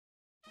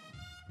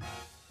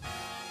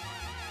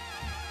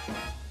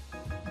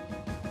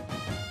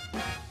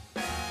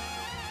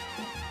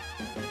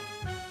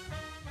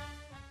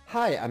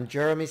Hi, I'm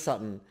Jeremy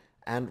Sutton,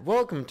 and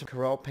welcome to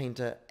Corel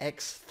Painter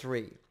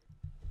X3.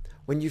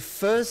 When you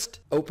first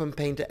open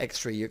Painter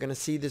X3, you're going to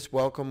see this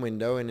welcome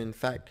window, and in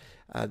fact,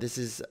 this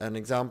is an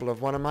example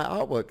of one of my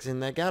artworks in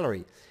their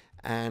gallery.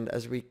 And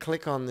as we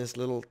click on this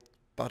little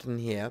button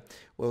here,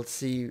 we'll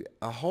see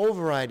a whole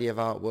variety of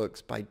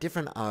artworks by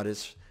different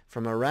artists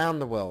from around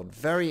the world.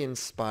 Very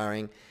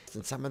inspiring,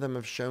 and some of them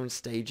have shown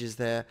stages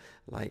there,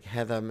 like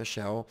Heather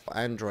Michelle.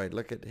 Android,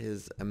 look at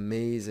his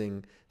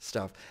amazing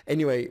stuff.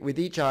 Anyway, with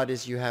each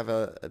artist you have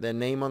their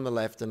name on the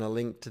left and a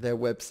link to their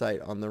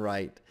website on the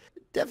right.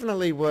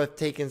 Definitely worth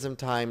taking some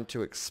time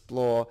to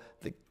explore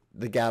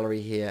the gallery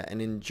here and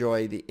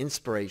enjoy the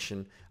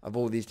inspiration of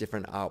all these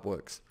different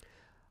artworks.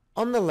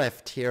 On the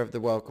left here of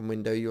the welcome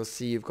window, you'll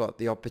see you've got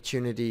the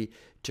opportunity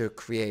to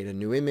create a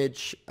new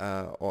image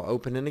or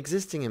open an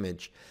existing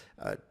image,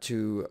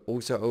 to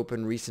also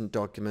open recent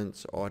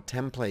documents or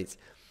templates.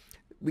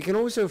 We can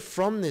also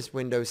from this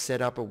window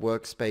set up a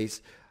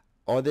workspace,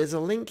 or there's a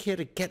link here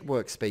to get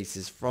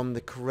workspaces from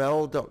the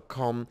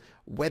Corel.com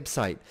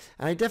website.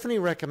 And I definitely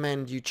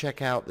recommend you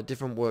check out the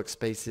different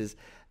workspaces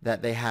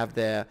that they have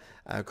there,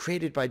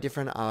 created by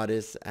different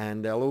artists,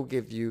 and they'll all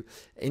give you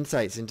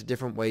insights into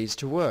different ways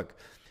to work.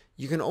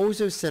 You can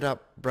also set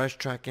up brush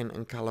tracking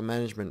and color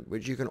management,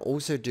 which you can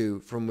also do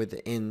from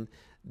within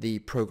the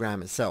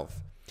program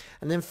itself.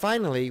 And then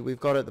finally, we've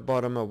got at the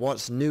bottom a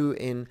what's new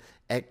in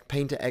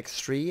Painter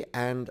X3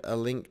 and a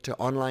link to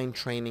online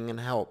training and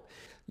help.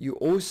 You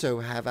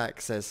also have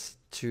access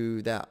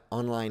to that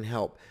online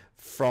help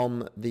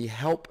from the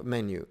help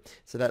menu.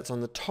 So that's on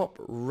the top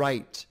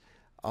right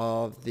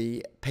of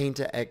the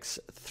Painter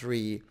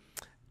X3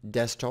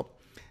 desktop,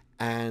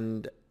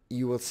 and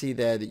you will see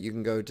there that you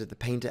can go to the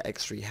Painter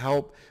X3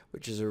 help,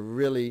 which is a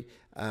really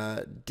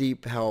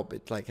deep help.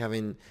 It's like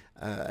having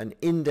an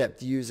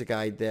in-depth user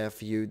guide there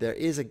for you. There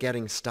is a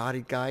getting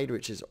started guide,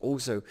 which is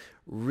also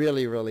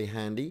really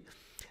handy.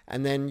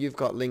 And then you've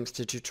got links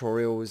to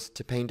tutorials,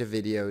 to Painter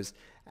videos,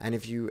 and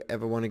if you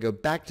ever want to go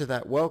back to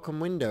that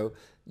welcome window,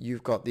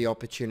 you've got the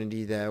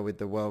opportunity there with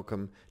the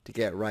welcome to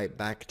get right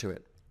back to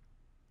it.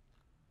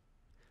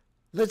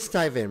 Let's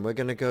dive in. We're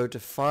going to go to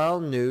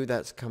File, New,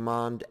 that's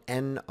Command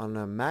N on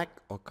a Mac,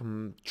 or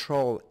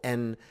Control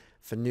N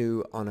for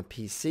New on a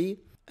PC.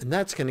 And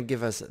that's going to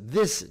give us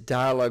this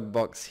dialog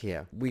box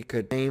here. We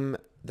could name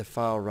the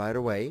file right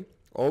away,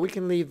 or we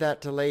can leave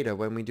that to later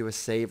when we do a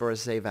save or a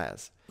save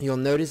as. You'll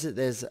notice that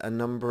there's a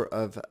number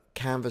of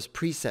canvas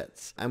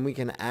presets, and we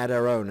can add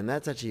our own, and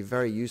that's actually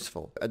very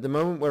useful. At the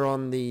moment we're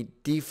on the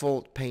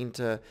default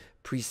Painter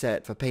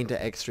preset for Painter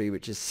X3,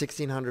 which is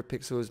 1600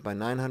 pixels by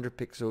 900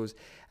 pixels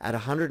at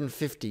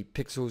 150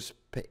 pixels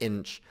per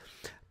inch.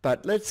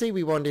 But let's say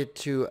we wanted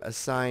to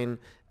assign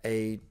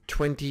a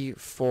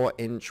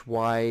 24-inch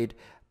wide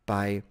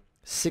by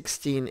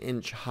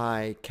 16-inch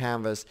high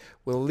canvas.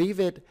 We'll leave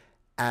it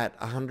at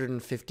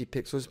 150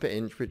 pixels per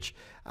inch, which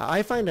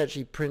I find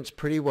actually prints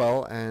pretty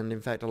well, and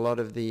in fact a lot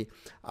of the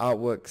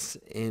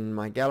artworks in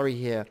my gallery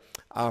here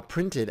are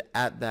printed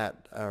at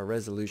that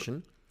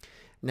resolution.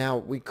 Now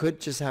we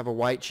could just have a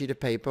white sheet of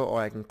paper,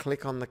 or I can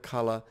click on the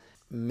color,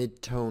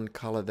 mid-tone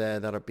color there.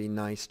 That'll be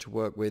nice to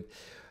work with.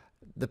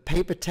 The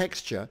paper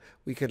texture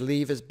we could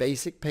leave as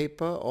basic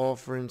paper, or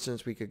for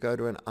instance we could go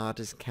to an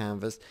artist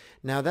canvas.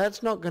 Now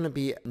that's not going to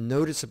be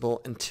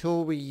noticeable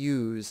until we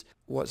use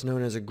what's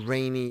known as a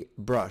grainy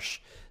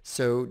brush.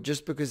 So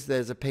just because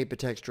there's a paper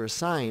texture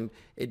assigned,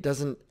 it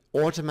doesn't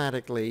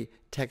automatically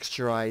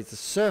texturize the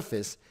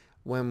surface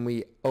when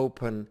we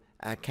open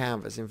our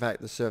canvas. In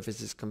fact, the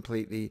surface is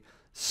completely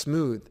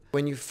smooth.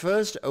 When you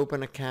first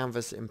open a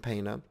canvas in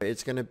Painter,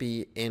 it's going to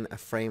be in a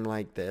frame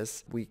like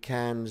this. We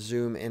can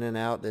zoom in and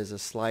out. There's a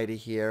slider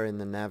here in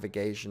the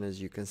navigation, as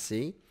you can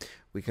see.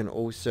 We can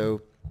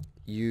also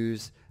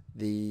use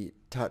the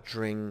touch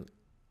ring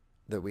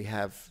that we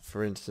have,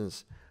 for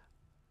instance,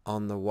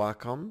 on the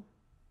Wacom.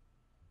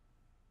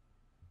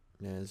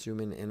 Now zoom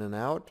in and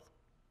out.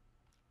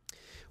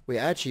 We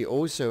actually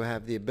also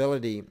have the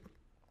ability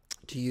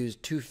to use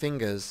two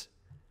fingers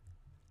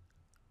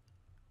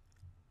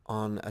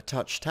on a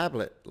touch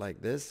tablet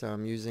like this. So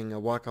I'm using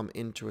a Wacom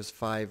Intuos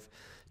 5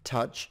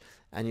 Touch,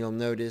 and you'll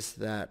notice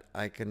that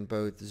I can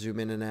both zoom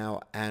in and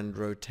out and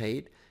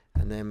rotate,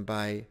 and then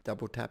by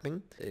double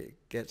tapping it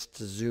gets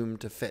to zoom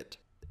to fit.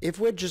 If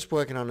we're just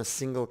working on a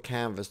single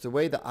canvas, the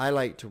way that I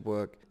like to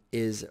work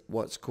is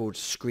what's called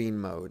screen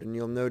mode, and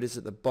you'll notice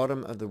at the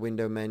bottom of the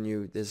window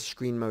menu there's a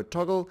screen mode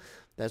toggle.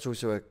 That's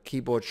also a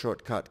keyboard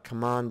shortcut,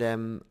 Command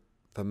M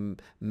for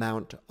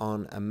mount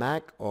on a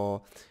Mac,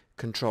 or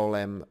Control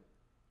M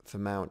for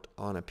mount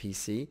on a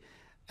PC.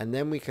 And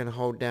then we can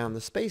hold down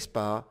the space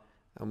bar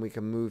and we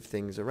can move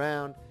things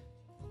around.